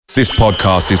This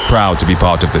podcast is proud to be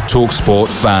part of the TalkSport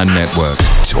Fan Network.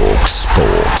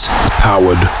 TalkSport.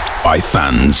 Powered by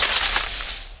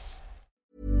fans.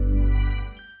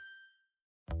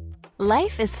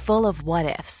 Life is full of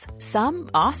what-ifs. Some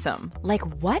awesome. Like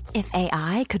what if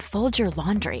AI could fold your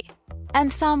laundry?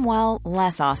 And some, well,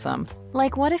 less awesome.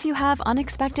 Like what if you have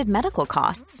unexpected medical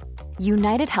costs?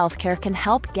 United Healthcare can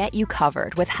help get you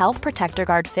covered with Health Protector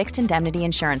Guard fixed indemnity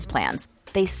insurance plans.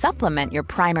 They supplement your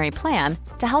primary plan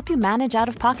to help you manage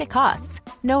out-of-pocket costs.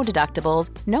 No deductibles,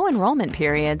 no enrollment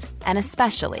periods, and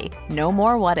especially no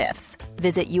more what-ifs.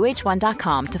 Visit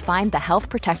uh1.com to find the Health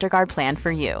Protector Guard plan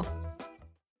for you.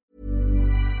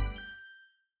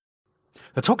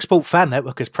 The TalkSport Fan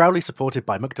Network is proudly supported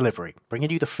by McDelivery,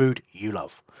 bringing you the food you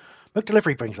love.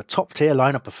 McDelivery brings a top-tier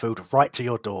lineup of food right to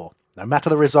your door. No matter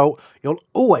the result, you'll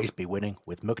always be winning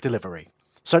with McDelivery.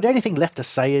 So the only thing left to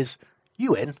say is,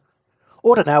 you in?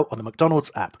 Order now on the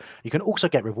McDonald's app. You can also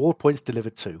get reward points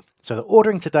delivered too, so that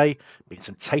ordering today means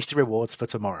some tasty rewards for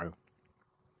tomorrow.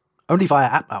 Only via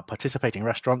app at participating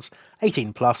restaurants,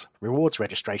 18 plus, rewards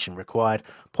registration required,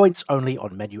 points only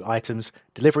on menu items,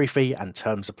 delivery fee and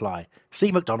terms apply.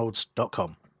 See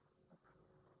mcdonalds.com.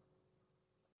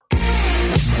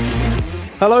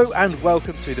 Hello and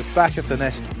welcome to the Back of the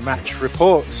Nest Match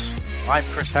Reports. I'm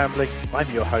Chris Hambling, I'm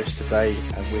your host today,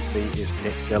 and with me is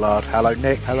Nick Dillard. Hello,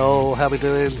 Nick. Hello, how we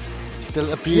doing?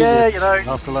 Still ebullient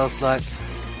after last night.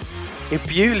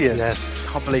 Ebullient? Yes.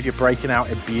 Can't believe you're breaking out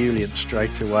ebullient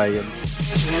straight away. And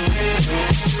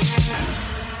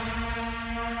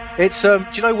it's, do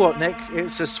you know what, Nick?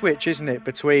 It's a switch, isn't it,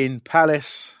 between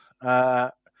Palace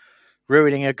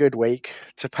ruining a good week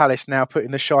to Palace now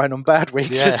putting the shine on bad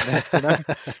weeks, isn't it? You know?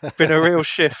 It's been a real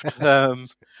shift.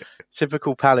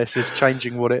 Typical Palace is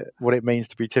changing what it means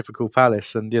to be typical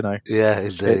Palace, and you know, yeah,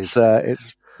 indeed.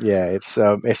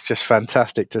 It's just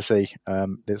fantastic to see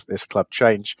this club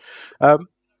change.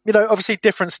 You know, obviously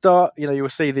different start. You know, you'll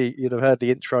have heard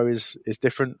the intro is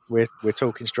different. We're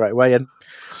talking straight away, and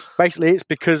basically it's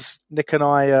because Nick and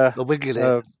I are winging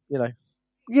it. You know,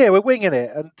 yeah, we're winging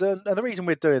it, and the reason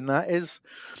we're doing that is,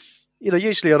 you know,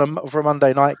 usually for a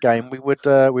Monday night game, we would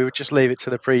just leave it to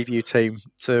the preview team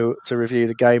to review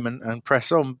the game and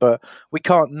press on. But we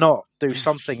can't not do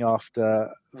something after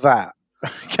that,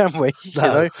 can we? No.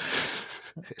 You know,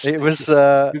 it was.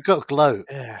 We've got to gloat.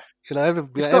 Yeah, you know,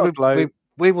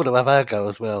 we want to have our go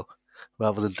as well,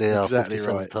 rather than DR exactly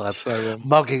 57 right. times. So,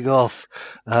 mugging off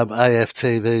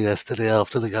AFTV yesterday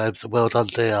after the game. So well done,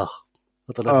 DR.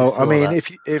 I mean,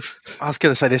 if I was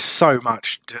going to say, there's so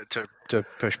much to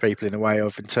push people in the way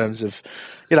of, in terms of,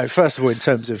 you know, first of all, in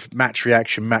terms of match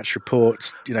reaction, match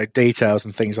reports, you know, details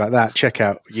and things like that. Check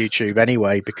out YouTube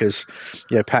anyway, because,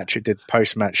 you know, Patrick did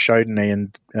post-match show, didn't he?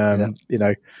 And you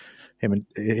know, he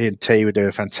and T were doing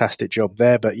a fantastic job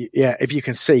there. But yeah, if you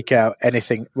can seek out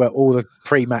anything, well, all the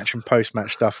pre-match and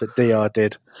post-match stuff that DR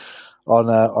did on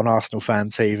Arsenal Fan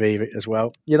TV as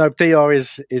well. You know, DR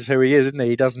is who he is, isn't he?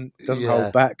 He doesn't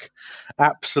hold back.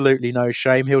 Absolutely no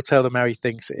shame. He'll tell them how he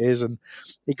thinks it is, and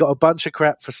he got a bunch of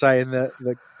crap for saying that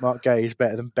Mark Gay is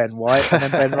better than Ben White, and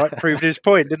then Ben White proved his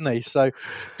point, didn't he? So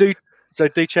do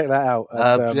check that out.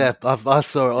 And, I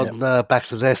saw it on Back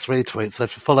to the Nest retweet. So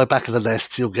if you follow Back of the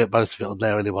Nest, you'll get most of it on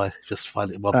there anyway. Just find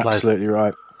it in one place. Absolutely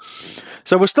right.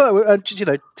 So we'll start with, you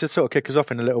know, to sort of kick us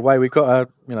off in a little way. We've got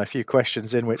a few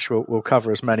questions in which we'll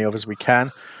cover as many of as we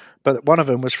can. But one of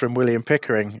them was from William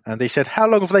Pickering, and he said, "How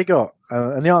long have they got?"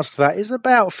 And the answer to that is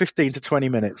about 15 to 20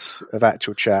 minutes of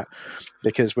actual chat,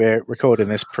 because we're recording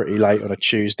this pretty late on a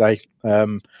Tuesday.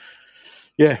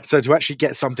 So to actually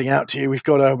get something out to you, we've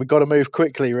got to move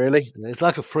quickly, really. It's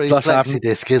like a free flexi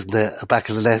disc, isn't it? A Back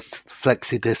of the Net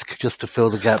flexi disc, just to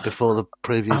fill the gap before the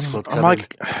previews would come in.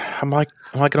 Am I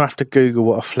going to have to Google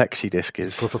what a flexi disc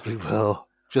is? Probably will.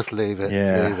 Just leave it.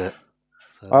 Yeah. Leave it.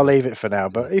 So, I'll leave it for now.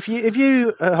 But if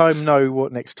you at home know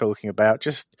what Nick's talking about,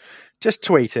 just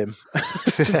tweet him.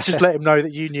 Just let him know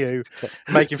that you knew.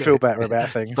 Make him feel better about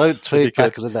things. Don't tweet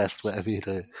Back of the Nest, whatever you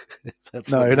do.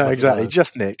 No, exactly.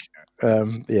 Just Nick.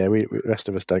 We rest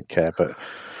of us don't care. But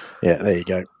yeah, there you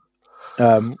go.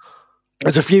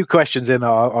 There's a few questions in that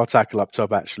I'll tackle up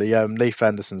top, actually. Leif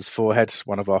Anderson's forehead,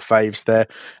 one of our faves there.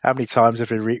 How many times have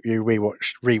you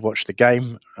rewatched the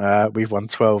game? We've won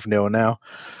 12-0 now.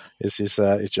 Is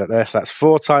there? So that's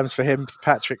 4 times for him.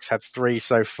 Patrick's had 3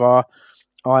 so far.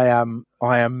 I am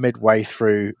midway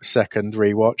through second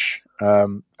rewatch.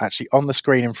 Actually, on the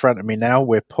screen in front of me now,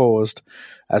 we're paused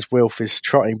as Wilf is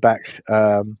trotting back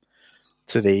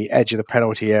to the edge of the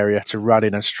penalty area to run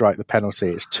in and strike the penalty.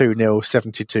 It's 2-0,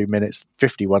 72 minutes,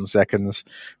 51 seconds,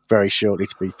 very shortly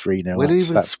to be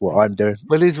 3-0. That's what I'm doing.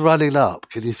 When he's running up,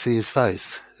 can you see his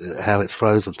face? how it's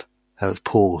frozen, how it's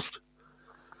paused.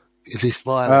 Is he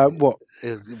smiling? What?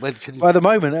 When can you... Well, at the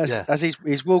moment, as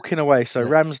he's walking away, so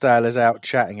Ramsdale is out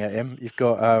chatting at him. You've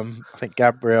got, I think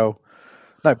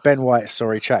Ben White,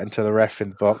 chatting to the ref in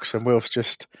the box, and Wilf's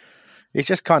he's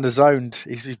just kind of zoned.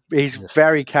 He's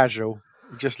very casual,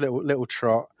 just little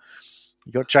trot.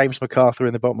 You've got James MacArthur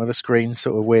in the bottom of the screen,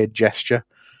 sort of weird gesture.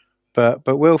 But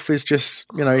Wilf is just,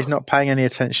 he's not paying any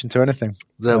attention to anything.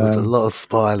 There was a lot of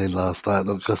smiling last night,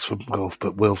 not just from Wilf,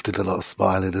 but Wilf did a lot of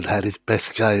smiling and had his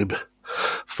best game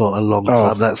for a long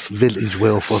time. That's vintage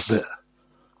Wilf, wasn't it?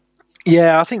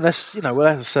 Yeah, I think we'll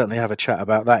certainly have a chat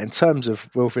about that. In terms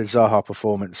of Wilfried Zaha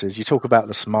performances, you talk about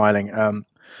the smiling.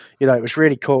 It was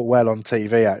really caught well on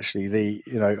TV, actually.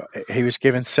 He was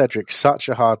giving Cedric such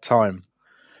a hard time.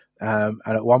 And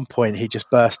at one point, he just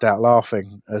burst out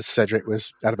laughing as Cedric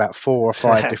had about 4 or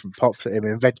 5 different pops at him.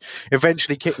 And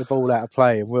eventually kicked the ball out of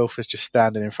play, and Wilf was just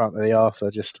standing in front of the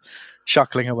Arthur, just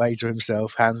chuckling away to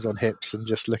himself, hands on hips, and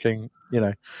just looking,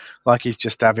 like he's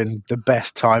just having the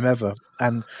best time ever.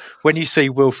 And when you see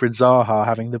Wilfried Zaha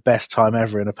having the best time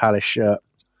ever in a Palace shirt,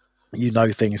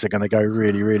 things are going to go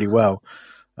really, really well.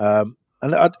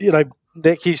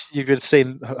 Nick,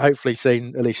 you've hopefully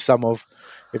seen at least some of,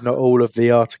 if not all of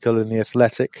the article in The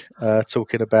Athletic,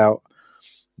 talking about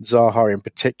Zaha in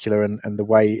particular and the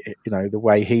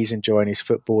way he's enjoying his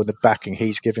football and the backing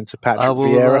he's given to Patrick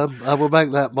Vieira. I will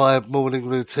make that my morning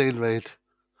routine read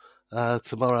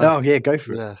tomorrow. Oh yeah, go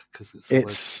for it. Yeah, because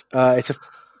it's a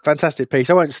fantastic piece.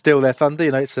 I won't steal their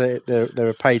thunder. They're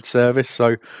a paid service,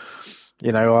 so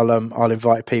I'll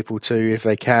invite people to, if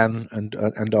they can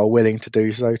and are willing to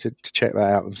do so, to check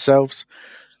that out themselves.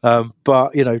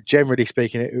 But generally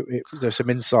speaking, there's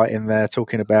some insight in there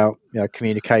talking about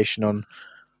communication on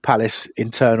Palace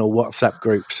internal WhatsApp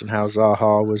groups and how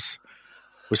Zaha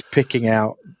was picking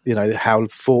out how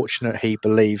fortunate he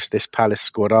believes this Palace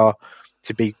squad are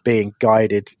to be being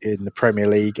guided in the Premier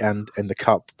League and in the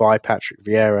Cup by Patrick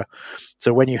Vieira.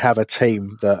 So when you have a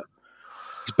team that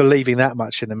is believing that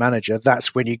much in the manager,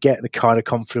 that's when you get the kind of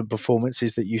confident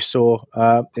performances that you saw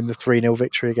in the 3-0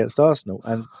 victory against Arsenal.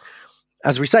 And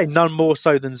as we say, none more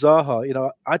so than Zaha.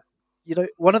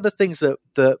 One of the things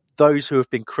that those who have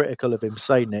been critical of him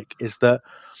say, Nick, is that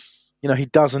he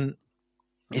doesn't.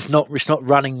 It's not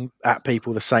running at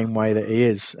people the same way that he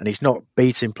is, and he's not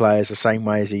beating players the same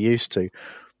way as he used to.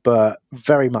 But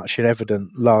very much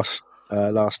evident last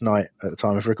night at the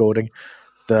time of recording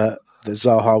that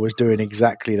Zaha was doing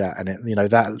exactly that, and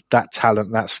that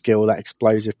talent, that skill, that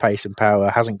explosive pace and power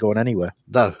hasn't gone anywhere.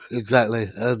 No, exactly.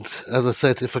 And as I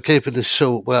said, if we're keeping this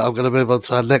short, well, I'm going to move on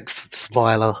to our next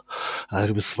smiler,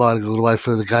 who was smiling all the way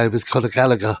through the game, is Conor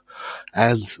Gallagher.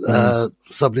 And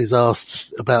somebody's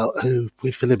asked about who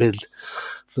we fill him in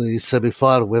for the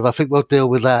semi-final with. I think we'll deal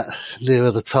with that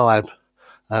nearer the time,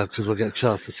 because we'll get a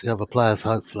chance to see other players,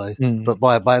 hopefully. But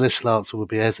my initial answer would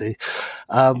be Eze.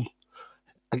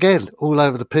 Again, all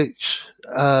over the pitch,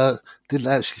 didn't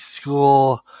actually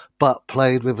score, but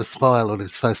played with a smile on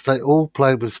his face. They all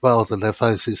played with smiles on their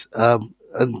faces.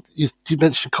 And you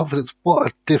mentioned confidence. What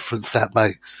a difference that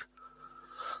makes.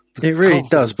 It really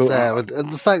does. But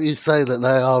and the fact you say that they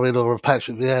are in awe of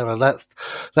Patrick Vieira,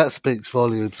 that speaks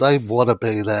volumes. They want to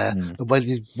be there. And when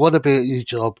you want to be at your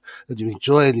job and you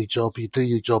enjoy any job, you do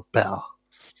your job better.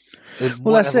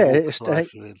 Well, that's it.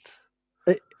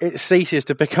 It ceases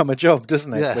to become a job,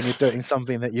 doesn't it? Yeah. When you're doing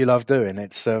something that you love doing,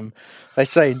 it's they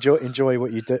say enjoy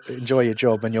what you do, enjoy your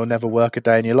job, and you'll never work a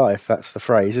day in your life. That's the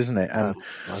phrase, isn't it? And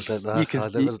I don't know.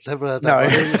 I've never heard that. No,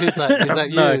 is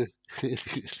that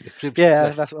you?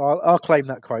 Yeah, I'll claim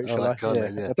that quote. Shall I?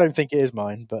 Yeah. I don't think it is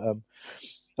mine, but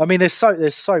I mean, there's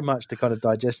so much to kind of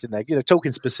digest in there.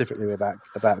 Talking specifically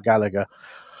about Gallagher,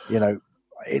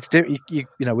 it's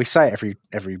we say it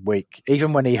every week,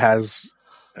 even when he has.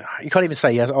 You can't even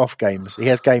say he has off games. He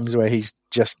has games where he's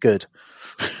just good,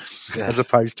 as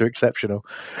opposed to exceptional.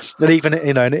 And even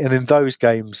and in those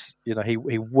games, he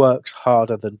works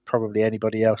harder than probably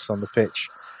anybody else on the pitch.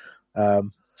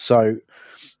 So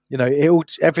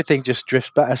everything just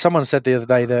drifts back. As someone said the other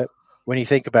day, that when you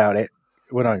think about it,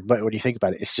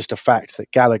 it's just a fact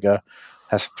that Gallagher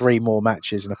has 3 more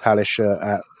matches in a Palace shirt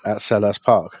at Selhurst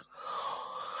Park.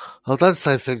 Oh, don't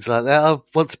say things like that. I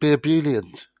want to be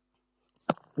ebullient.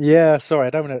 Yeah, sorry, I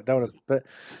don't want to, but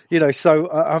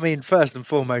so I mean, first and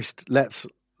foremost, let's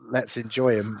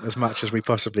enjoy him as much as we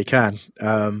possibly can,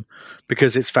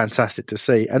 because it's fantastic to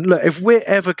see. And look, if we're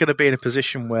ever going to be in a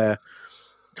position where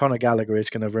Conor Gallagher is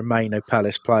going to remain a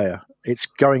Palace player, it's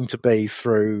going to be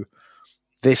through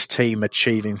this team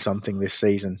achieving something this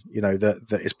season,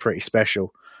 that is pretty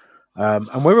special.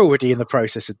 And we're already in the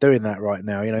process of doing that right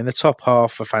now. In the top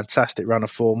half, a fantastic run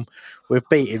of form. We're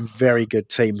beating very good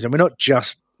teams, and we're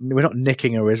not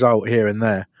nicking a result here and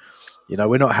there.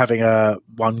 We're not having a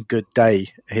one good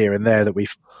day here and there that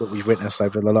we've witnessed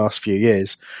over the last few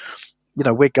years.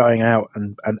 We're going out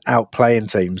and outplaying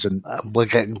teams, and we're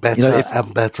getting better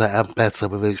and better and better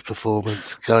with each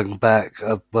performance. Going back,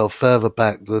 further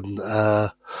back than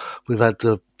we've had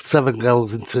 7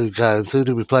 goals in 2 games. Who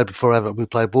did we play before Everton? We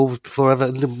played Wolves before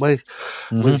Everton, didn't we?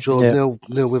 Mm-hmm, we drew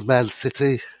 0-0 with Man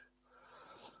City.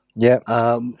 Yeah.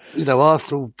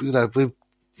 Arsenal.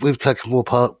 We've taken more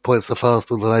points off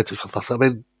Arsenal than they took off us. I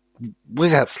mean,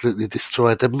 we absolutely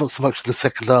destroyed them, not so much in the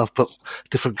second half, but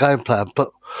different game plan.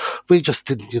 But we just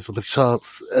didn't give them a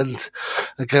chance. And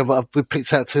again, we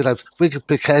picked out 2 names. We could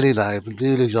pick any name and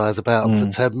eulogise about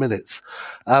them for 10 minutes.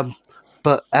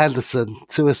 But Anderson,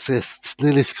 2 assists,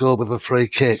 nearly scored with a free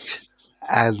kick.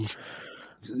 And,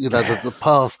 the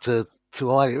pass to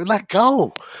Ayew. And that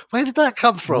goal, where did that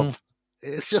come from?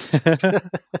 It's just...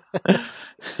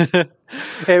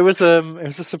 It was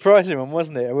a surprising one,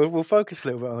 wasn't it? We'll focus a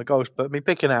little bit on the goals, but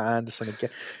picking out Anderson again.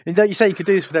 You say you could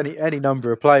do this with any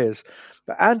number of players,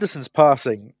 but Anderson's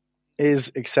passing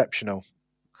is exceptional,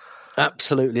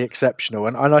 absolutely exceptional.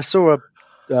 And I saw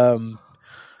an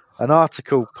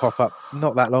article pop up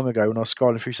not that long ago when I was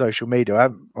scrolling through social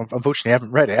media. Unfortunately, I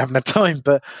haven't read it. I haven't had time,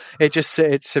 but it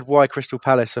said why Crystal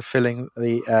Palace are filling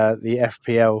the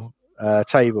FPL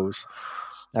tables.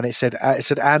 And it said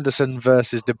Anderson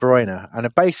versus De Bruyne.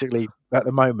 And basically, at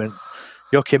the moment,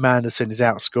 Joachim Anderson is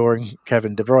outscoring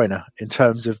Kevin De Bruyne in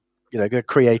terms of the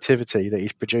creativity that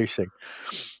he's producing.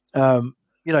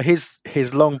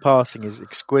 His long passing is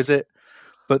exquisite,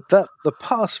 but the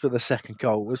pass for the second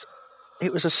goal was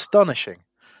astonishing,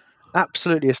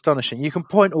 absolutely astonishing. You can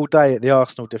point all day at the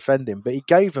Arsenal defending, but he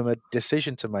gave them a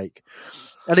decision to make,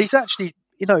 and he's actually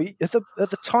at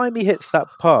the time he hits that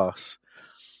pass.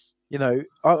 I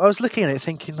was looking at it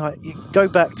thinking, you go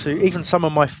back to even some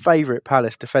of my favourite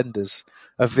Palace defenders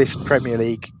of this Premier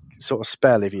League sort of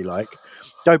spell, if you like.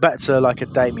 Go back to like a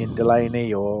Damien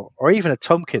Delaney or even a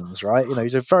Tompkins, right?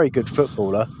 He's a very good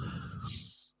footballer.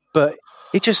 But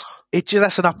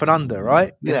that's an up and under,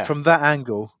 right? Yeah. From that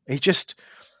angle, you've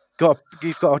got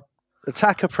an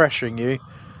attacker pressuring you.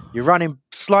 You're running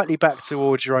slightly back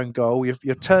towards your own goal.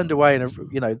 You're turned away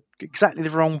in exactly the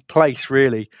wrong place,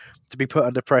 really, to be put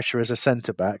under pressure as a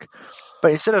centre-back.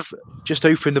 But instead of just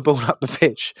hoofing the ball up the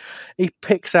pitch, he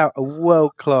picks out a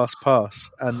world-class pass.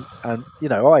 And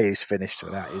Ayew's finish to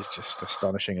that is just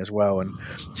astonishing as well. And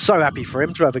so happy for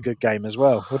him to have a good game as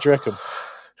well. What do you reckon?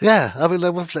 Yeah, I mean,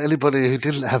 there wasn't anybody who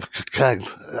didn't have a good game.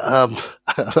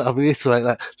 I reiterate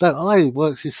that. No, Ayew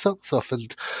works his socks off,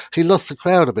 and he lost the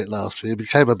crowd a bit last year. He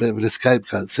became a bit of an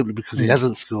scapegoat simply because he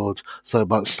hasn't scored so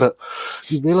much. But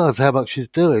you realise how much he's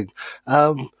doing.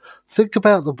 Think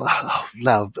about the...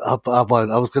 No, I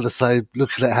won't. I was going to say,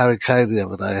 looking at Harry Kane the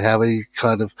other day, how he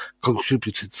kind of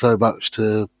contributed so much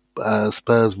to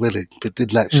Spurs winning, but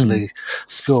didn't actually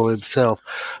score himself.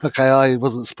 Okay, Ayew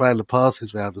wasn't spraying the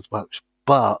passes around as much,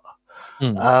 but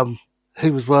he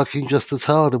was working just as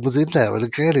hard and was in there. And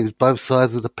again, he was both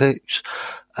sides of the pitch.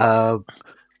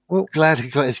 Glad he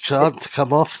got his chance to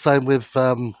come off. Same with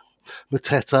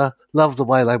Mateta. Loved the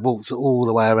way they walked all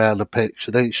the way around the pitch,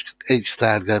 and each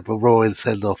stand gave a roaring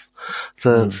send-off.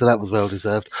 So that was well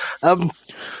deserved. A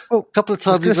couple of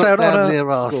times he got down near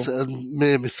us, and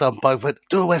me and my son both went,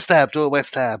 do a West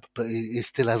Ham, but he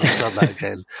still hasn't done that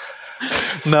again.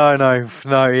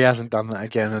 No, he hasn't done that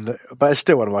again. But it's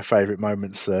still one of my favourite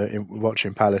moments in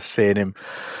watching Palace, seeing him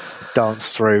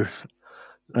dance through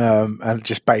and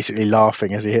just basically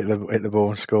laughing as he hit the ball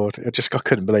and scored. I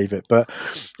couldn't believe it. But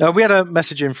we had a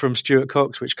message in from Stuart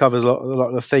Cox, which covers a lot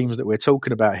of the themes that we're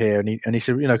talking about here. And he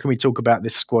said, can we talk about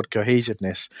this squad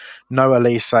cohesiveness? No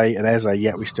Elise and Eze,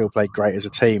 yet we still play great as a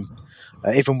team.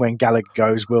 Even when Gallagher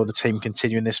goes, will the team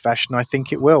continue in this fashion? I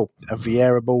think it will. And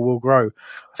Vieira ball will grow.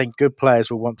 I think good players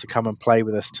will want to come and play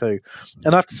with us too.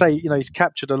 And I have to say, he's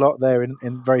captured a lot there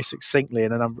in very succinctly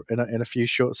in a few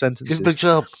short sentences. Give him a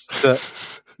job. But,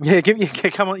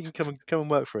 come on, you can come and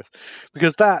work for us,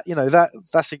 because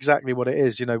that's exactly what it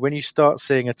is. When you start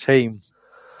seeing a team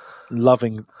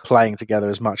loving playing together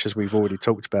as much as we've already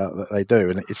talked about that they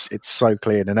do, and it's so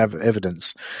clear and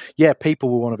evidence. Yeah, people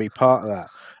will want to be part of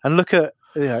that. And look at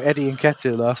Eddie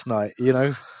Nketiah last night. He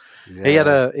had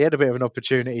a bit of an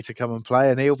opportunity to come and play,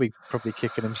 and he'll be probably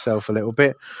kicking himself a little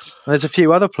bit. And there's a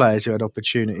few other players who had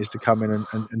opportunities to come in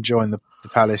and join the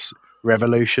Palace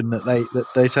revolution that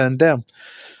they turned down.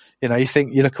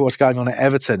 You look at what's going on at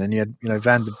Everton, and you had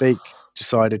Van der Beek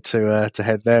decided to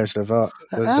head there instead of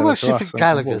How much do you think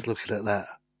Gallagher's looking at that?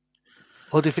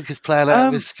 Or do you think he's playing out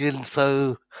of his skin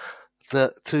so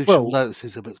that Tuchel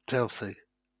notices him at Chelsea?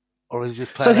 Or is he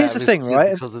just playing out of his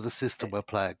skin because of the system we're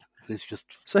playing? It's just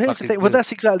so here's the thing. Well,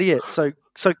 that's exactly it. So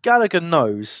Gallagher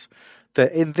knows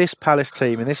that in this Palace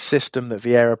team, in this system that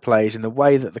Vieira plays, in the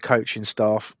way that the coaching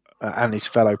staff and his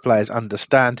fellow players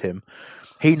understand him,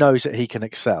 he knows that he can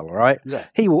excel, right? Yeah.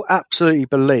 He will absolutely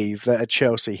believe that at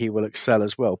Chelsea he will excel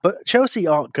as well. But Chelsea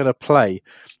aren't going to play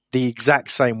the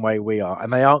exact same way we are,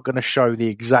 and they aren't going to show the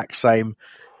exact same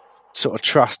sort of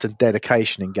trust and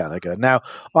dedication in Gallagher. Now,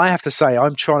 I have to say,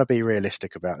 I'm trying to be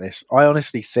realistic about this. I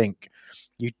honestly think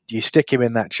you stick him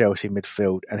in that Chelsea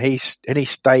midfield, and he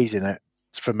stays in it,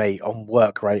 for me, on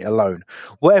work rate alone.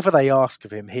 Whatever they ask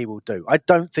of him, he will do. I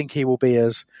don't think he will be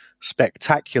as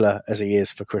spectacular as he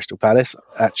is for Crystal Palace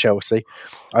at Chelsea.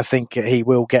 I think he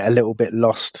will get a little bit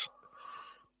lost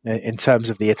in terms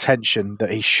of the attention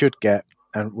that he should get,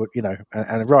 and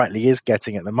rightly is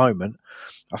getting at the moment.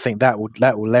 I think that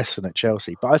will lessen at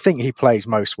Chelsea, but I think he plays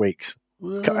most weeks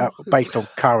based on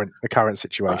the current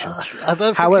situation. I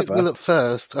don't think it will at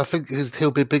first. I think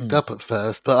he'll be bigged up at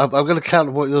first, but I'm going to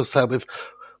counter what you're saying with,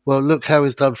 well, look how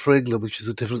he's done for England, which is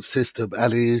a different system,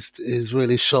 and he's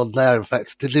really shone there. In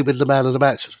fact, didn't he win the man of the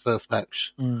match at the first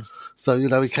match? So,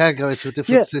 he can go into a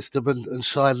different system and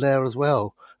shine there as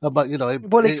well. But,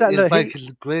 exactly. He's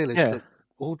making Grealish look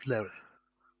ordinary.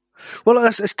 Well,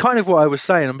 that's kind of what I was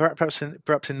saying, and perhaps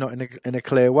not in a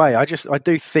clear way. I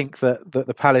do think that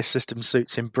the Palace system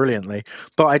suits him brilliantly,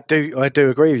 but I do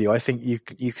agree with you. I think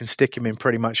you can stick him in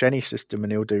pretty much any system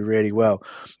and he'll do really well,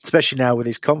 especially now with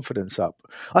his confidence up.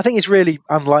 I think it's really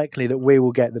unlikely that we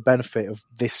will get the benefit of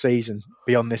this season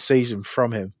beyond this season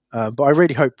from him, but I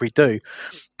really hope we do.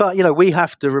 But we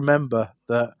have to remember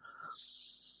that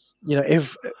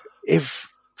if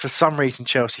for some reason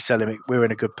Chelsea sell him, we're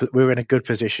in a good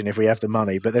position if we have the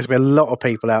money. But there's been a lot of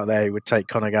people out there who would take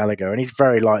Conor Gallagher, and he's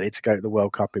very likely to go to the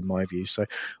World Cup in my view. So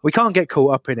we can't get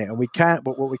caught up in it, and we can't.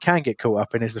 But what we can get caught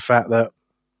up in is the fact that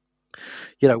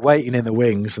waiting in the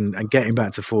wings and getting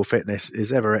back to full fitness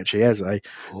is Eberechi Eze,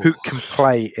 who can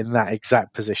play in that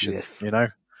exact position. Yes.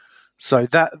 So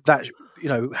that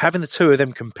having the two of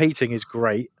them competing is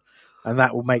great. And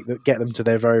that will get them to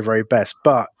their very, very best.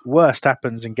 But worst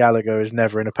happens and Gallagher is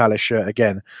never in a Palace shirt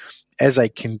again. Eze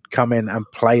can come in and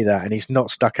play that, and he's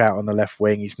not stuck out on the left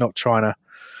wing. He's not trying to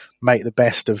make the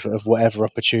best of whatever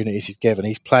opportunities he's given.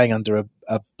 He's playing under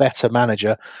a better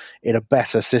manager in a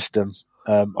better system.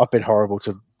 I've been horrible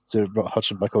to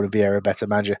Hodgson by calling Vieira a better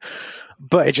manager,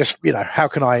 but it just how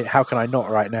can I not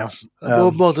right now? A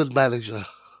more modern manager.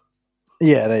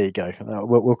 Yeah, there you go.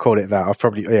 We'll call it that. I've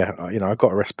probably, I've got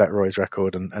to respect Roy's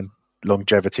record and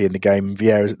longevity in the game.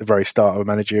 Vieira's at the very start of a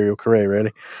managerial career,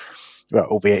 really. Well,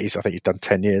 albeit I think he's done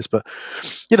 10 years. But,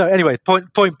 anyway,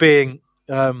 point being,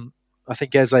 I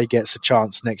think Eze gets a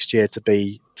chance next year to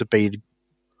be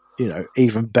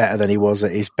even better than he was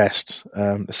at his best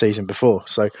the season before.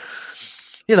 So,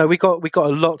 we got a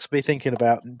lot to be thinking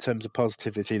about in terms of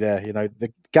positivity there.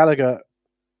 The Gallagher,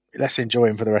 let's enjoy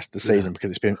him for the rest of the season because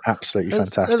it's been absolutely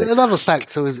fantastic. Another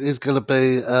factor is going to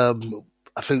be,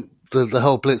 I think, the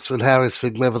whole Blitzer and Harris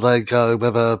thing, whether they go,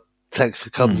 whether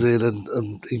Textor comes in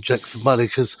and injects some money,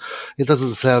 because it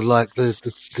doesn't sound like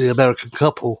the American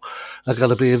couple are going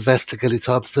to be investing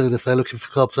anytime soon if they're looking for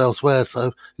clubs elsewhere.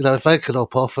 So, if they can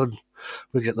hop off and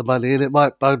we get the money in, it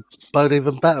might bode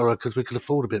even better because we can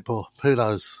afford a bit more. Who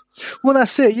knows? Well,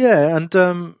 that's it, yeah. And,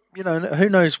 who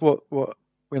knows what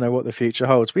the future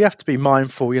holds. We have to be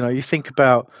mindful. You think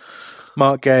about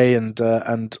Mark Gay and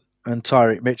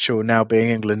Tyreek Mitchell now being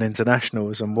England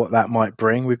internationals and what that might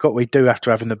bring. We do have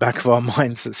to have in the back of our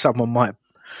minds that someone might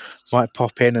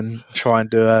pop in and try and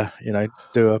do a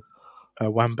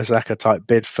Wan-Bissaka type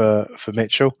bid for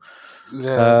Mitchell.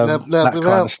 Yeah, that kind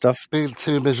of stuff. Being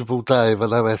too miserable, Dave. I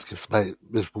know Eskim's mate,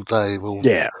 miserable Dave.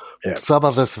 Yeah. Some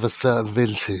of us of a certain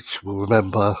vintage will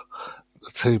remember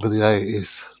the team of the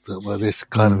 80s that were this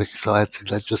kind of exciting.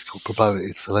 They just got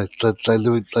promoted, so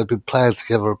they've been playing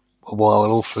together a while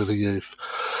all through the youth,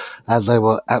 and they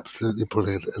were absolutely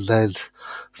brilliant. And then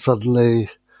suddenly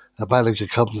a manager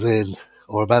comes in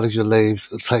or a manager leaves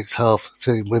and takes half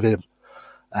the team with him,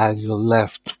 and you're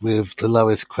left with the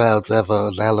lowest crowds ever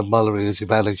and Alan Mullery as your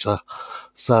manager.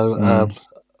 So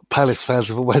Palace fans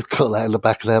have always got that in the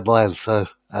back of their minds. So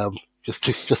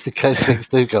just in case things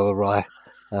do go awry.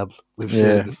 We've seen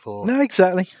it before. No,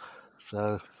 exactly.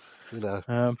 So,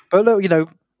 but look,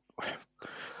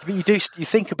 you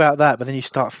think about that, but then you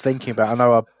start thinking about. I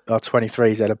know our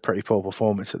 23s had a pretty poor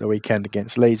performance at the weekend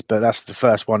against Leeds, but that's the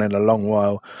first one in a long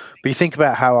while. But you think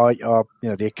about how our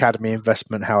the academy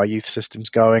investment, how our youth system's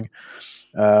going.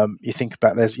 You think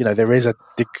about there is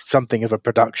something of a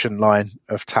production line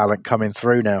of talent coming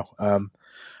through now,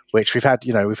 which we've had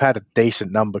a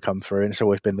decent number come through, and it's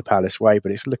always been the Palace way,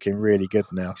 but it's looking really good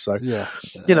now. So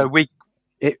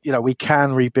we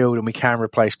can rebuild and we can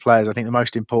replace players. I think the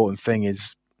most important thing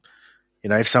is,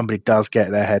 if somebody does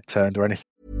get their head turned or anything.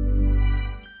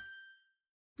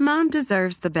 Mom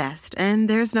deserves the best, and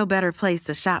there's no better place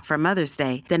to shop for Mother's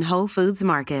Day than Whole Foods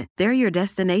Market. They're your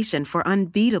destination for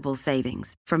unbeatable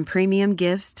savings, from premium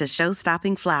gifts to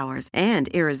show-stopping flowers and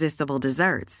irresistible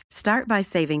desserts. Start by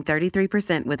saving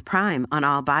 33% with Prime on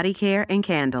all body care and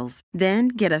candles. Then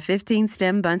get a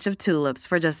 15-stem bunch of tulips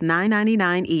for just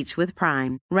 $9.99 each with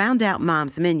Prime. Round out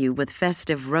Mom's menu with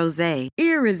festive rosé,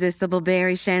 irresistible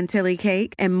berry chantilly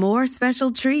cake, and more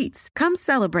special treats. Come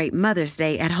celebrate Mother's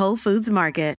Day at Whole Foods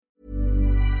Market.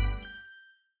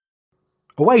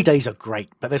 Away days are great,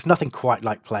 but there's nothing quite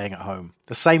like playing at home.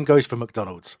 The same goes for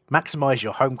McDonald's. Maximise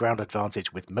your home ground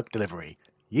advantage with McDelivery.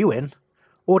 You in?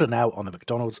 Order now on the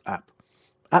McDonald's app.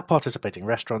 At participating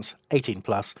restaurants, 18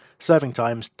 plus, serving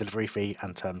times, delivery fee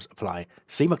and terms apply.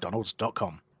 See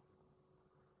mcdonalds.com.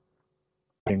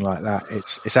 Like that,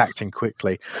 it's acting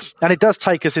quickly. And it does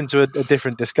take us into a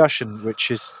different discussion, which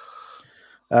is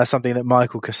something that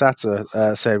Michael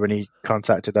Casata said when he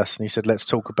contacted us, and he said, let's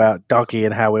talk about Dougie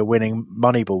and how we're winning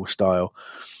Moneyball style.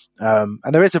 And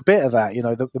there is a bit of that,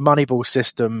 the Moneyball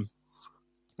system.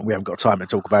 We haven't got time to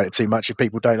talk about it too much if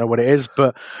people don't know what it is,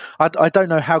 but I don't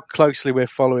know how closely we're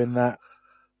following that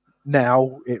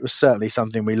now. It was certainly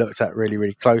something we looked at really,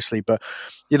 really closely, but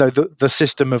the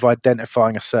system of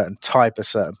identifying a certain type, a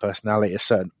certain personality, a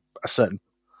certain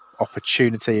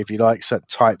opportunity, if you like, certain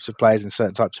types of players in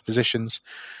certain types of positions,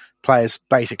 players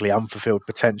basically unfulfilled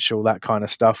potential, that kind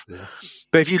of stuff. Yeah.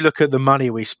 But if you look at the money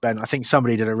we spent, I think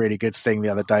somebody did a really good thing the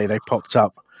other day. They popped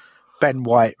up Ben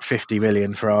White 50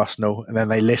 million for Arsenal, and then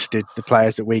they listed the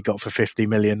players that we got for 50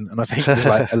 million, and I think it was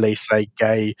like Elise,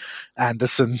 Gay,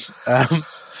 Anderson,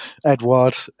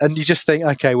 Edouard, and you just think,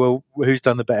 okay, well, who's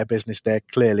done the better business there?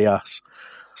 Clearly us.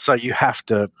 So you have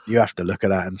to look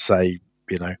at that and say,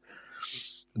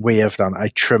 we have done a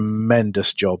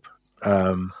tremendous job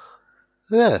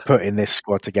putting this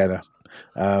squad together.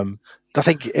 I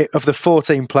think of the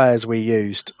 14 players we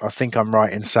used, I think I'm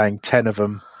right in saying 10 of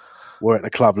them were at the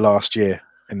club last year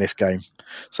in this game.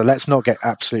 So let's not get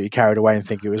absolutely carried away and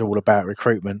think it was all about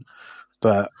recruitment.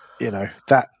 But,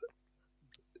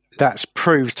 that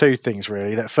proves two things,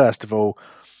 really. That first of all,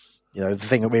 the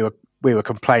thing that we were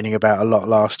complaining about a lot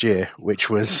last year, which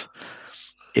was,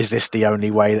 is this the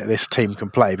only way that this team can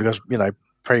play? Because,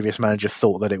 previous manager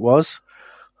thought that it was.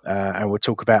 And we'll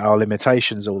talk about our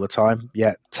limitations all the time.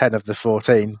 Yet 10 of the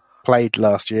 14 played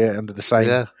last year under the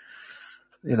same,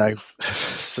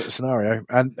 scenario.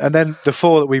 And then the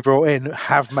 4 that we brought in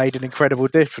have made an incredible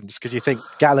difference, because you think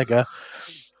Gallagher,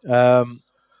 in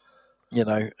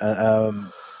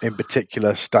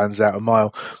particular stands out a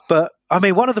mile. But, I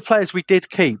mean, one of the players we did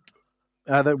keep,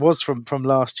 that was from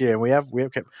last year, and we have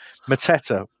kept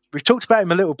Mateta. We've talked about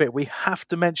him a little bit. We have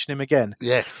to mention him again,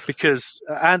 yes, because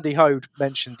Andy Hode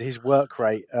mentioned his work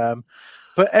rate,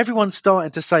 but everyone's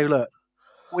starting to say, look,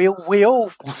 we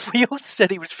all said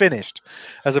he was finished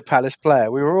as a Palace player.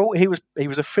 He was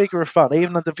a figure of fun,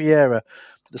 even under Vieira.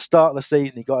 At the start of the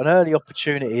season, he got an early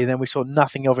opportunity, and then we saw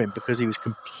nothing of him because he was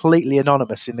completely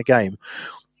anonymous in the game.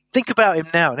 Think about him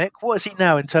now, Nick. What is he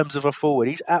now in terms of a forward?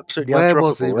 He's absolutely undroppable. Where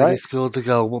was he when he scored the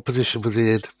goal? What position was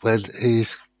he in?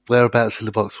 Whereabouts in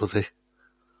the box was he?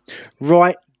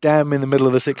 Right down in the middle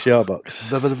of the 6-yard box.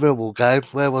 Remember the Millwall game?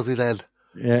 Where was he then?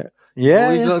 Yeah.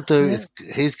 All you've got to do is,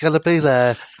 he's going to be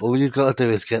there. All you've got to do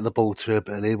is get the ball to him,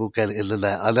 and he will get it in the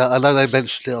net. I know they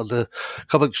mentioned it on the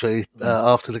commentary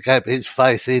after the game. His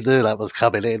face, he knew that was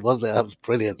coming in, wasn't it? That was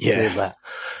brilliant. Seeing that.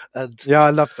 And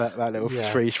I love that little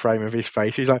freeze frame of his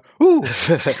face. He's like, ooh.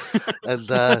 And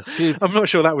I'm not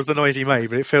sure that was the noise he made,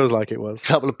 but it feels like it was. A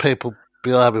couple of people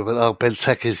behind me went,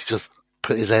 Benteke's just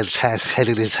put his head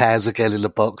in his hands again in the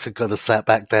box and kind of sat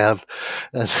back down.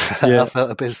 And I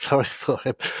felt a bit sorry for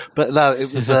him. But no,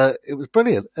 it was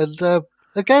brilliant. And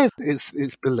again,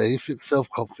 it's belief, it's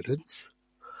self-confidence,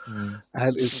 and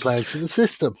it's playing to the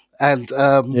system. And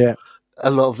a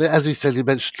lot of it, as you said, you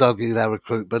mentioned Dougie in our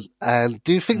recruitment. And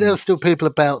do you think there are still people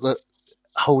about that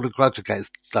hold a grudge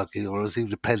against Dougie, or is he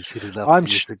repentant enough?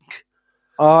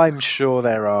 I'm sure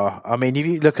there are. I mean, if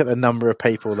you look at the number of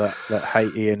people that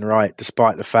hate Ian Wright,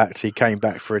 despite the fact he came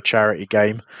back for a charity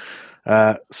game,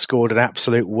 scored an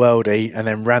absolute worldie and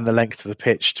then ran the length of the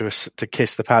pitch to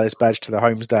kiss the Palace badge to the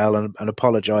Holmesdale and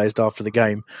apologised after the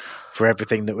game for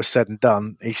everything that was said and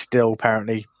done, he's still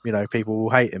apparently, people will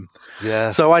hate him.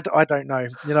 Yeah. So I don't know.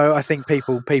 I think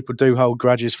people do hold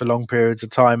grudges for long periods of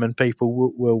time, and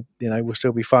people will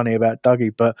still be funny about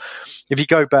Dougie. But if you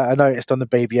go back, I noticed on the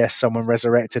BBS someone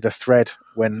resurrected a thread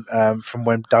from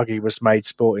when Dougie was made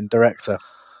sporting director.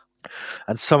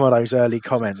 And some of those early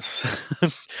comments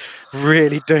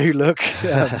really do look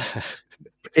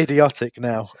idiotic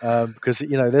now, because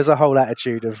there's a whole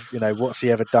attitude of what's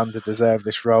he ever done to deserve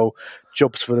this role?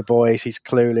 Jobs for the boys. He's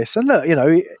clueless. And look,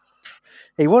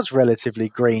 he was relatively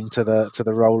green to the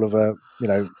role of a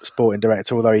sporting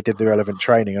director, although he did the relevant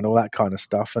training and all that kind of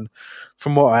stuff. And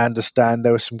from what I understand,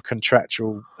 there were some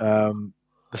contractual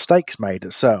mistakes made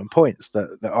at certain points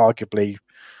that arguably.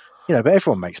 But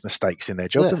everyone makes mistakes in their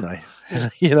job, don't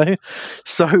they?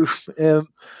 So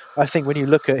I think when you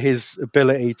look at his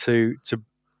ability to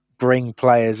bring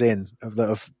players in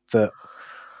that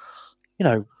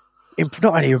not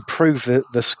only improve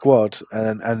the squad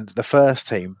and the first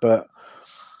team, but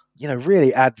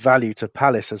really add value to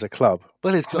Palace as a club.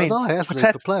 Well, he's got an eye, hasn't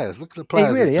he, for players? Look at the players.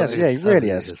 He really has. Yeah, he really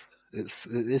has. It's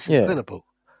incredible.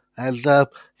 And the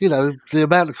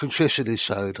amount of contrition he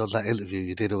showed on that interview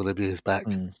you did all them years back.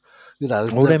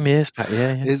 All them years back,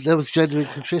 there was genuine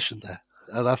contrition there,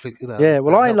 and I think Yeah,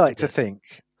 well, I like to think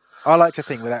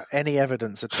without any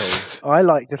evidence at all. I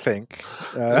like to think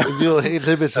your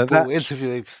inimitable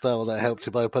interviewing style that helped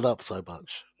him open up so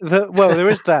much. There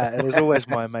is that, and there's always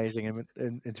my amazing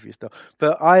interview style.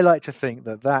 But I like to think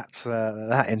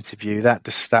that interview,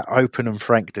 that open and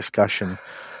frank discussion,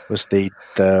 was the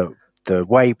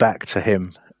way back for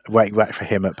him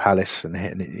at Palace,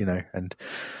 and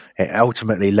it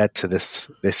ultimately led to this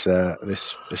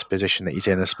position that he's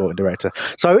in as sporting director.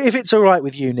 So if it's all right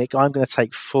with you, Nick, I'm going to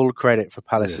take full credit for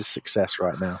Palace's success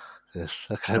right now. Yes,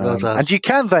 okay, well done. And you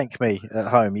can thank me at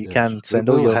home. You can send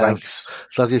all your thanks.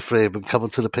 Dougie Freedman come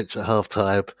onto the pitch at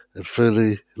half-time and through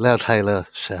the loud hailer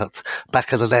shout,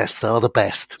 "Back of the nest are the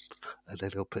best." And then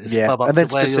he'll put his thumb up to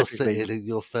where you're sitting in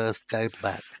your first game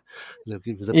back. He'll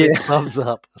give you the big thumbs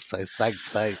up and say,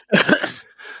 "Thanks, mate."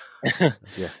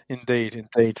 Yeah, indeed.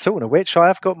 Talking of which, I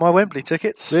have got my Wembley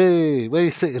tickets. Hey, where are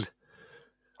you sitting?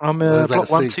 I'm block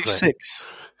 126.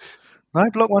 No,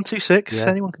 block 126. Yeah.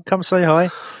 Anyone can come say hi.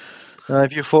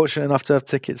 If you're fortunate enough to have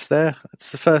tickets there,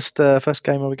 it's the first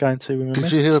game I'll be going to.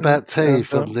 Did you hear about T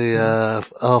from the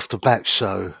After Back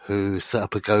show, who set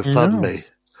up a GoFundMe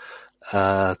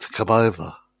to come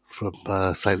over from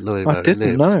St. Louis, where he lives? I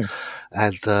didn't know.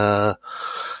 And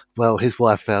well, his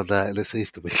wife found out, and it's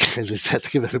Easter weekend. He's had to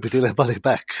give everybody their money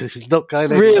back because he's not going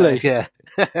anywhere. Really? Yeah.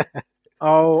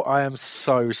 Oh, I am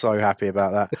so happy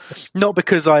about that. Not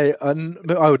because I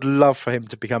would love for him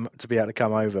to be able to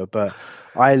come over, but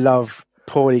I love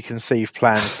poorly conceived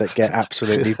plans that get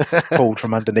absolutely pulled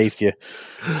from underneath you.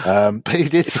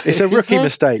 It's a rookie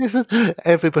mistake.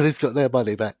 Everybody's got their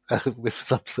money back with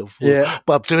some sort of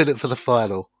but I'm doing it for the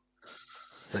final.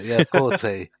 But yeah, poor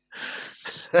T.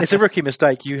 It's a rookie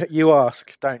mistake. You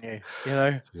ask, don't you?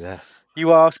 Yeah.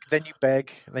 You ask, then you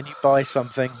beg, then you buy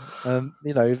something, and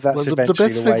that's eventually the way. The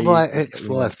best thing my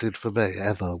ex-wife did for me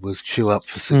ever was queue up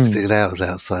for 16 hours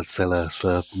outside Sellers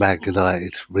for Man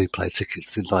United replay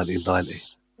tickets in 1990,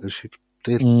 and she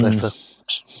did, bless her.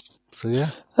 So yeah,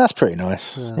 that's pretty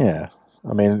nice. Yeah.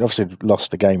 I mean, obviously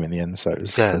lost the game in the end, so it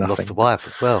was for nothing. Lost the wife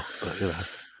as well.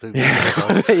 But,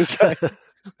 there you go.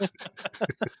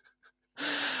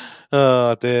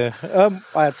 Oh dear.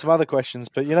 I had some other questions,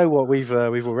 but you know what? We've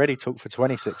already talked for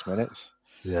 26 minutes.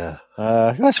 Yeah.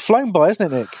 That's flown by,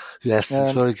 isn't it, Nick? Yes,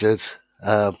 it's very good.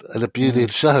 And a beauty of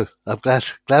the show. I'm glad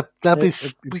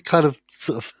we kind of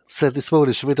sort of said this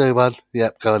morning, should we do one?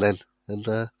 Yep, go on then.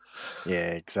 And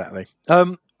yeah, exactly.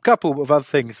 Couple of other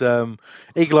things.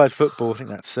 Eagle-Eyed Football. I think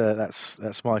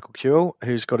that's Michael Kewell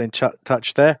who's got in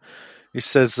touch there. He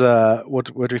says,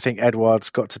 what do you think Edouard's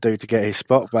got to do to get his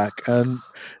spot back? And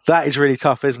that is really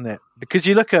tough, isn't it? Because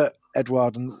you look at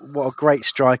Edouard and what a great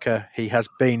striker he has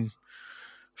been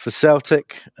for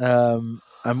Celtic, and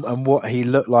what he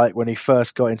looked like when he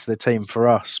first got into the team for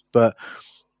us. But,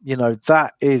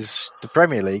 that is the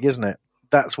Premier League, isn't it?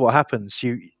 That's what happens.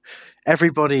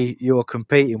 Everybody you're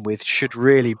competing with should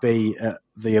really be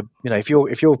if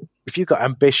you've got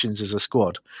ambitions as a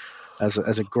squad, as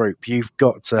a group, you've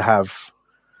got to have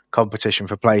competition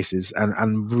for places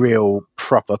and real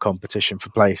proper competition for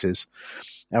places.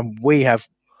 And we have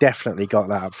definitely got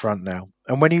that up front now.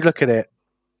 And when you look at it,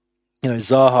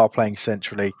 Zaha playing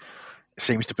centrally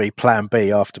seems to be plan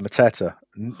B after Mateta.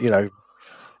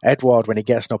 Edouard, when he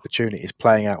gets an opportunity, is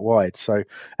playing out wide. So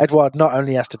Edouard not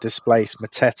only has to displace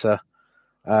Mateta,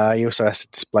 he also has to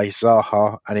displace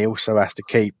Zaha, and he also has to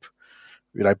keep,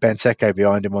 Benteke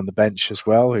behind him on the bench as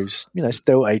well, who's,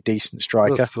 still a decent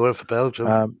striker. Scoring for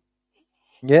Belgium.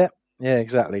 Yeah,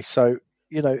 exactly. So,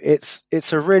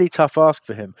 it's a really tough ask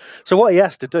for him. So what he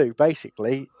has to do,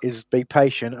 basically, is be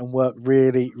patient and work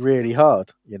really, really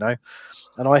hard, And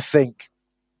I think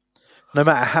no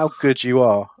matter how good you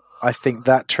are, I think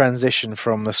that transition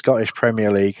from the Scottish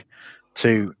Premier League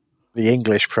to the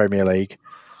English Premier League,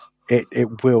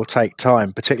 it will take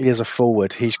time, particularly as a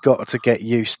forward. He's got to get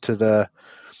used to the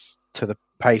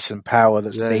pace and power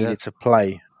that's needed to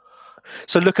play.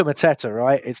 So look at Mateta,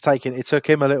 right? It took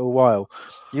him a little while.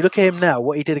 You look at him now,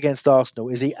 what he did against Arsenal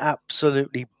is he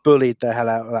absolutely bullied the hell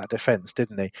out of that defence,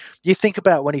 didn't he? You think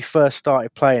about when he first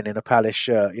started playing in a Palace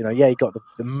shirt, he got the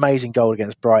amazing goal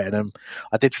against Brighton, and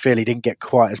I did feel he didn't get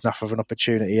quite enough of an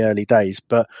opportunity early days.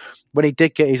 But when he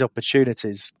did get his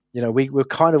opportunities, we were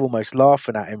kind of almost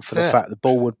laughing at him for the fact the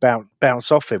ball would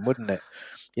bounce off him, wouldn't it?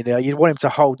 You'd want him to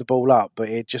hold the ball up, but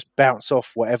it'd just bounce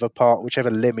off whichever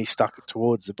limb he stuck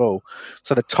towards the ball.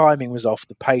 So the timing was off,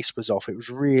 the pace was off. It was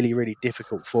really, really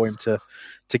difficult for him to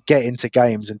get into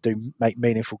games and make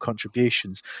meaningful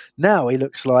contributions. Now he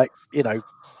looks like,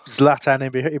 Zlatan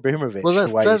Ibrahimovic. Well,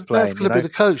 the way he's playing, that's going to be the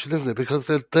coach, isn't it? Because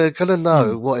they're going to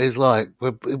know what he's like.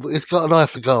 He's got an eye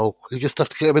for goal. You just have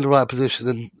to get him in the right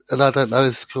position. And I don't know,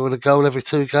 he's scoring a goal every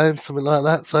 2 games, something like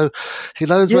that. So he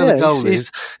knows where the goal is.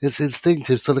 It's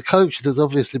instinctive. So the coach has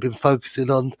obviously been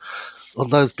focusing on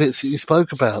those bits that you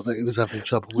spoke about that he was having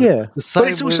trouble with. Yeah, the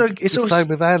same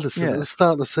with Anderson. At the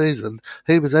start of the season,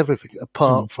 he was everything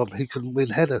apart from he couldn't win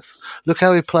headers. Look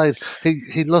how he played.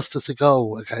 He lost us a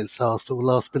goal against Arsenal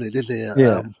last minute, didn't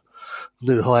he?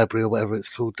 New Highbury or whatever it's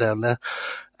called down there.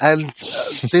 And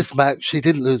this match, he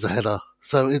didn't lose a header.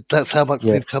 So that's how much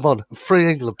we've come on. 3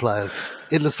 England players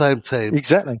in the same team.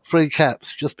 Exactly. 3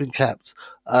 caps, just been capped.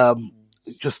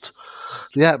 Just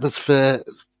the atmosphere.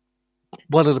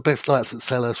 One of the best nights at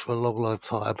Sellers for a long, long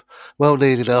time. Well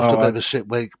needed after a bit of a shit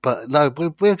week. But no,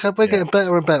 we're getting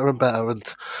better and better and better.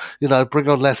 And, bring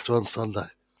on Leicester on Sunday.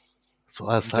 That's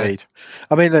what I say. Indeed.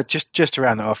 I mean, just to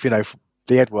round it off,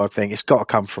 the Edouard thing, it's got to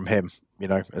come from him,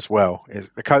 as well.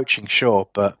 The coaching, sure,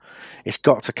 but it's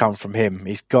got to come from him.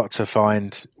 He's got to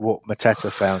find what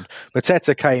Mateta found.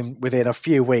 Mateta came within a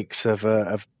few weeks of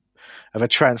a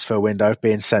transfer window of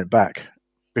being sent back.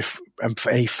 And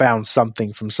he found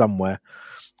something from somewhere.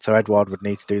 So Edouard would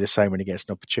need to do the same when he gets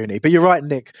an opportunity. But you're right,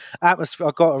 Nick. Atmosphere,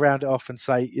 I've got to round it off and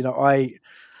say,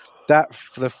 that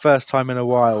for the first time in a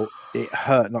while, it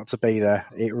hurt not to be there.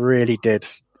 It really did.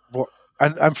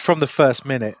 And from the first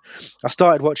minute, I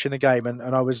started watching the game and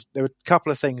there were a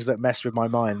couple of things that messed with my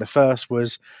mind. The first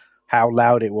was how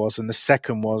loud it was, and the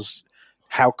second was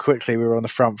how quickly we were on the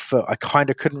front foot. I kind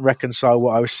of couldn't reconcile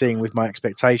what I was seeing with my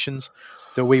expectations,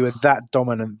 that we were that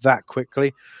dominant that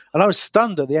quickly. And I was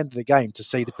stunned at the end of the game to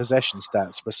see the possession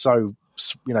stats were so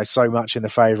much in the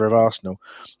favour of Arsenal.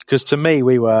 Because to me,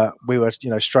 we were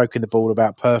stroking the ball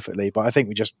about perfectly, but I think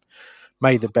we just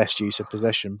made the best use of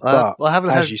possession. But I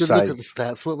haven't had a good look say, at the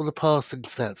stats. What were the passing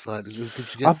stats like? Did you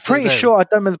get I'm pretty sure I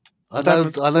don't remember. I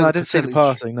know I didn't see the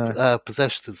passing. No,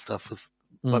 possession and stuff was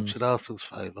much in Arsenal's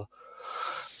favour.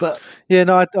 But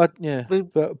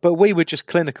but we were just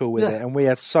clinical with it, and we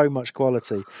had so much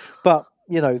quality. But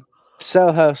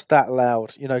Selhurst that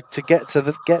loud, to get to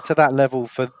that level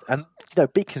and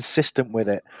be consistent with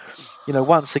it.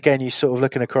 Once again, you're sort of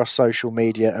looking across social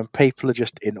media, and people are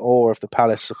just in awe of the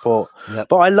Palace support. Yep.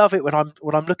 But I love it when I'm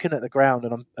looking at the ground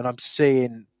and I'm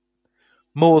seeing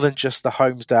more than just the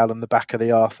Holmesdale and the back of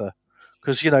the Arthur,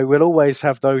 because we'll always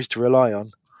have those to rely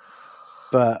on,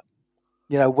 but.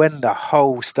 When the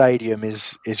whole stadium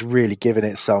is really giving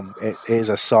it some, it is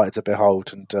a sight to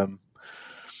behold. And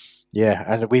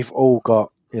and we've all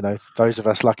got, those of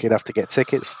us lucky enough to get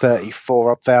tickets,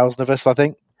 34,000 of us, I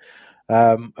think.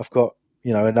 I've got,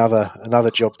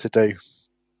 another job to do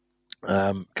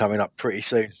coming up pretty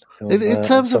soon. In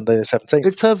terms Sunday the 17th.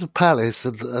 In terms of Palace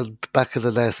and back of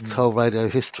the nest and whole radio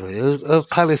history,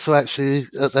 Palace are actually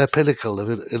at their pinnacle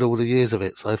in all the years of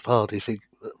it so far, do you think?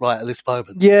 Right at this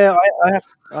moment, yeah,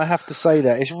 I have to say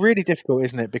that it's really difficult,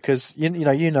 isn't it? Because you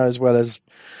know as well as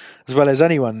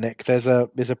anyone, Nick. There's a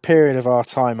period of our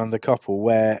time under Koppel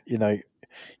where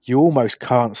you almost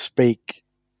can't speak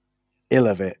ill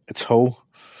of it at all.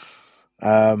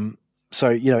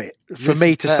 So for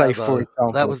me to say, for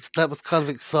example, that was kind of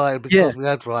exciting because we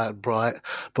had Ryan Bright,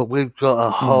 but we've got a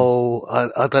whole.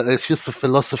 I don't know. It's just the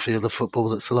philosophy of the football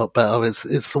that's a lot better.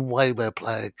 It's the way we're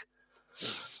playing.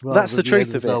 That's the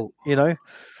truth of it,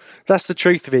 that's the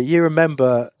truth of it. You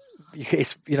remember,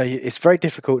 it's very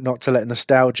difficult not to let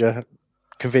nostalgia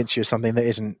convince you of something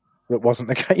that wasn't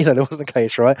the case. That wasn't the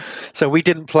case, right? So we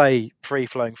didn't play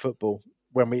free-flowing football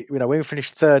when we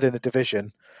finished third in the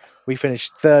division. We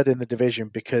finished third in the division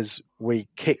because we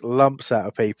kicked lumps out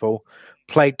of people,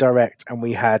 played direct, and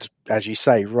we had, as you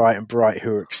say, Wright and Bright,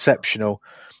 who were exceptional.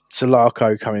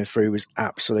 Solarco coming through was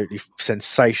absolutely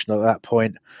sensational at that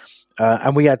point.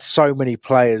 And we had so many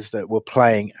players that were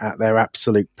playing at their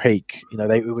absolute peak.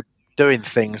 They were doing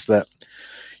things that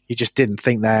you just didn't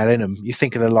think they had in them. You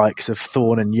think of the likes of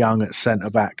Thorne and Young at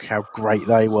centre-back, how great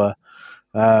they were.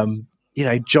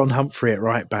 John Humphrey at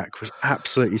right-back was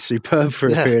absolutely superb for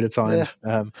a period of time.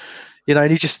 Yeah.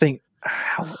 And you just think,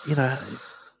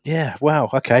 wow,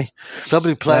 okay.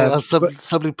 Somebody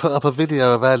put up a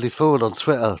video of Andy Thorne on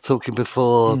Twitter talking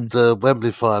before the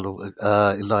Wembley final in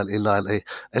 1990,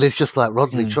 and it's just like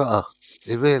Rodney Trotter.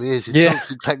 It really is. He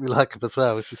talks exactly like him as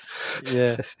well.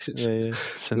 Yeah.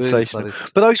 Sensational. Really,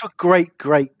 but those were great,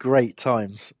 great, great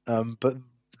times. But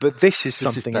this is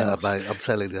something else, mate. I'm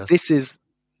telling you. This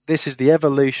is the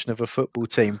evolution of a football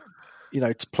team.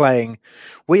 To playing.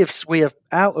 We have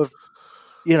out of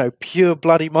pure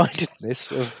bloody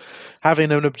mindedness of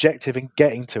having an objective and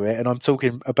getting to it. And I'm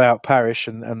talking about Parish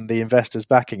and the investors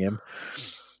backing him.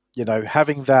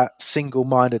 Having that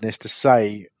single-mindedness to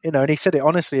say, and he said it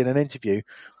honestly in an interview,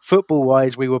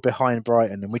 football-wise, we were behind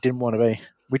Brighton and we didn't want to be.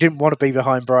 We didn't want to be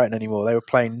behind Brighton anymore. They were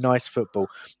playing nice football.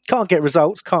 Can't get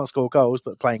results, can't score goals,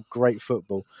 but playing great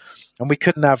football. And we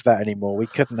couldn't have that anymore. We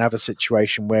couldn't have a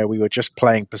situation where we were just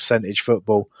playing percentage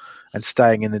football and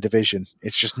staying in the division.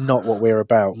 It's just not what we're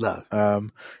about. No.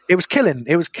 It was killing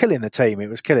the team. It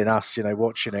was killing us,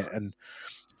 watching it. And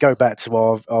go back to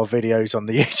our videos on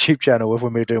the YouTube channel of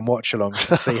when we were doing watch-alongs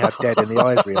to see how dead in the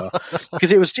eyes we are.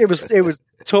 Because it was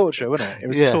torture, wasn't it? It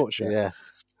was torture. Yeah.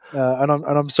 And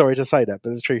I'm sorry to say that,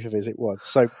 but the truth of it is it was.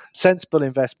 So sensible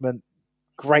investment,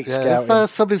 great scouting.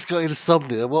 If somebody's got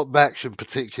insomnia, what match in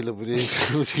particular would you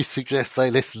suggest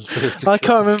they listen to I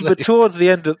can't remember. Towards the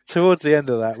end of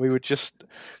that,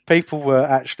 people were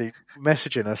actually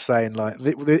messaging us saying like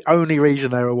the only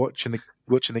reason they were watching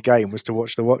the game was to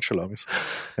watch the watch-alongs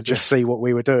and just see what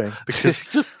we were doing, because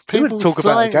we wouldn't talk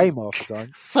about the game half the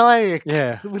time. Sighing,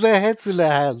 with their heads in their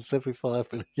hands every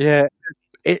 5 minutes. Yeah,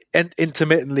 and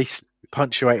intermittently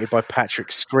punctuated by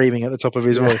Patrick screaming at the top of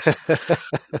his voice.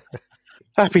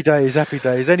 Happy days.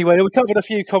 Anyway, we covered a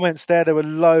few comments there. There were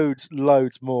loads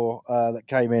more that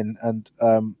came in, and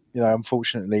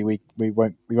unfortunately, we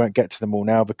won't get to them all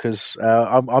now because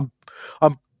I'm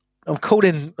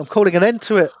calling an end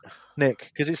to it,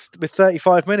 Nick, because we're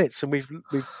 35 minutes and we've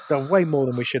done way more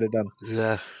than we should have done.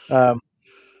 Yeah.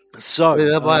 So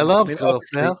my alarm's gone off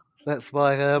now. That's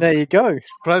my. There you go.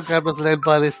 Program doesn't end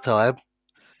by this time.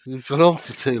 You've gone on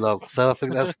for too long, so I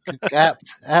think that's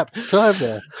apt time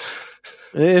there.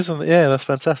 It isn't. Yeah, that's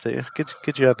fantastic. It's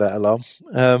good you had that alarm.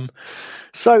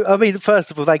 So, I mean,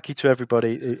 first of all, thank you to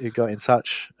everybody who got in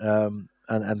touch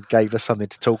and gave us something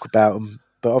to talk about.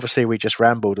 But obviously, we just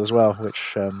rambled as well,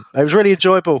 which it was really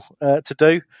enjoyable to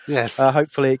do. Yes.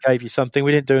 Hopefully, it gave you something.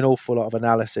 We didn't do an awful lot of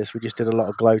analysis. We just did a lot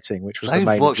of gloating, which was the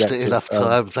main objective. They've watched it enough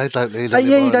times. They don't need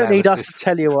you don't need us to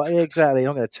tell you what. Exactly. I'm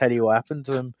not going to tell you what happened.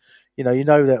 You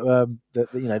know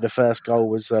that the first goal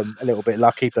was a little bit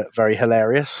lucky, but very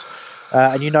hilarious.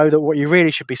 And you know that what you really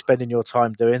should be spending your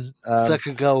time doing.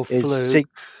 Second goal flew.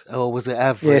 Or was it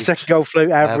average? Yeah, second goal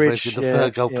flew, average. And the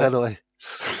third goal penalty.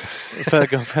 Third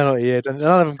goal penalty, yeah.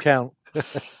 None of them count.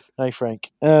 Hey, Frank.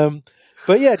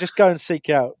 But yeah, just go and seek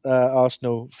out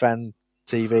Arsenal Fan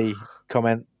TV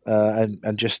comment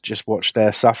and just watch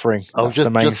their suffering. That's the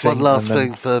main just thing. One last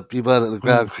thing for you weren't at the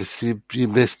ground, Chris. You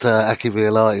missed Aki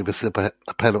Violati missed a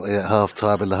penalty at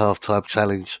half-time in the half-time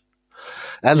challenge.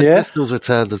 And the Crystals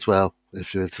returned as well,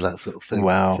 if you're into that sort of thing.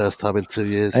 Wow. First time in 2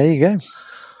 years. There you go.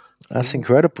 That's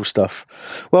incredible stuff.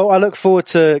 Well, I look forward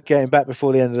to getting back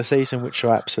before the end of the season, which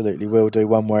I absolutely will do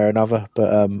one way or another.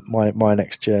 But my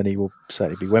next journey will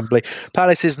certainly be Wembley.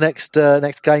 Palace's next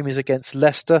game is against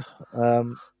Leicester,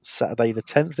 Saturday the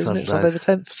 10th, isn't it? Sunday the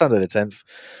 10th? Sunday the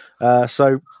 10th.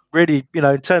 So really,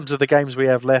 in terms of the games we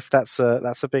have left, that's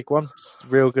a big one. It's a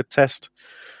real good test.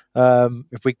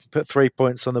 If we can put 3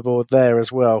 points on the board there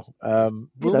as well, there's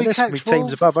going to be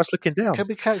teams above us looking down. Can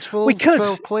we catch Wolves? We could.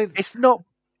 12 points?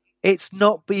 It's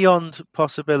not beyond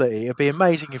possibility. It'd be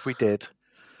amazing if we did.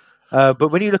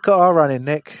 But when you look at our running,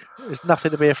 Nick, there's nothing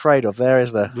to be afraid of there,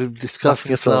 is there? We've discussed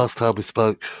this last time we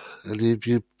spoke. And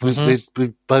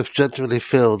we both genuinely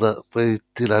feel that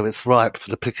it's ripe for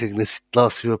the picking this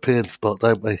last European spot,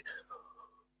 don't we?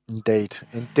 Indeed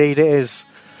it is.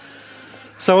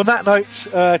 So on that note,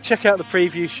 check out the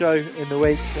preview show in the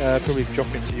week. Probably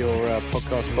drop into your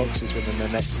podcast boxes within the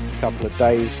next couple of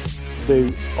days.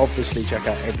 Do obviously check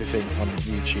out everything on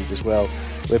YouTube as well.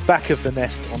 We're back of the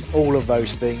nest on all of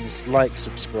those things. Like,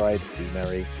 subscribe, be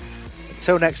merry.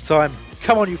 Until next time,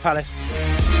 come on you Palace.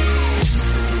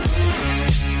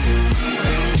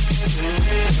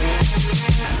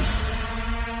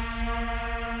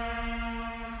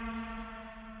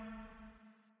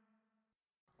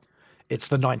 It's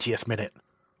the 90th minute.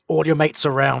 All your mates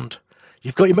around.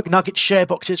 You've got your McNugget share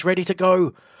boxes ready to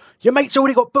go. Your mate's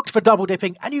already got booked for double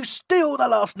dipping, and you steal the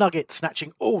last nugget,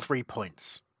 snatching all 3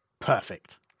 points.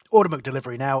 Perfect. Order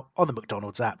McDelivery now on the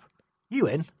McDonald's app. You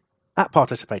in? At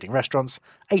participating restaurants,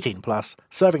 18 plus,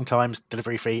 serving times,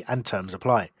 delivery fee, and terms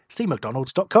apply. See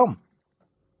mcdonalds.com.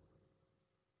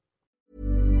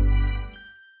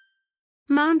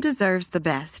 Mom deserves the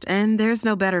best, and there's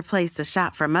no better place to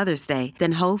shop for Mother's Day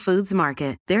than Whole Foods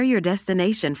Market. They're your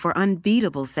destination for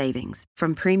unbeatable savings,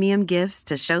 from premium gifts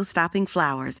to show-stopping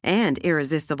flowers and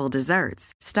irresistible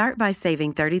desserts. Start by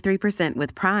saving 33%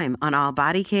 with Prime on all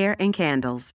body care and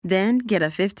candles. Then get a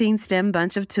 15-stem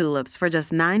bunch of tulips for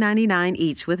just $9.99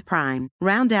 each with Prime.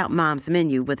 Round out Mom's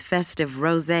menu with festive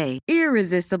rosé,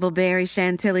 irresistible berry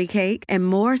chantilly cake, and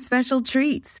more special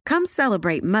treats. Come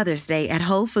celebrate Mother's Day at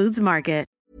Whole Foods Market.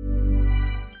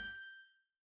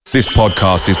 This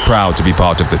podcast is proud to be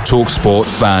part of the TalkSport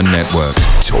Fan Network.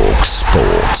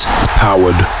 TalkSport.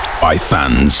 Powered by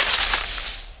fans.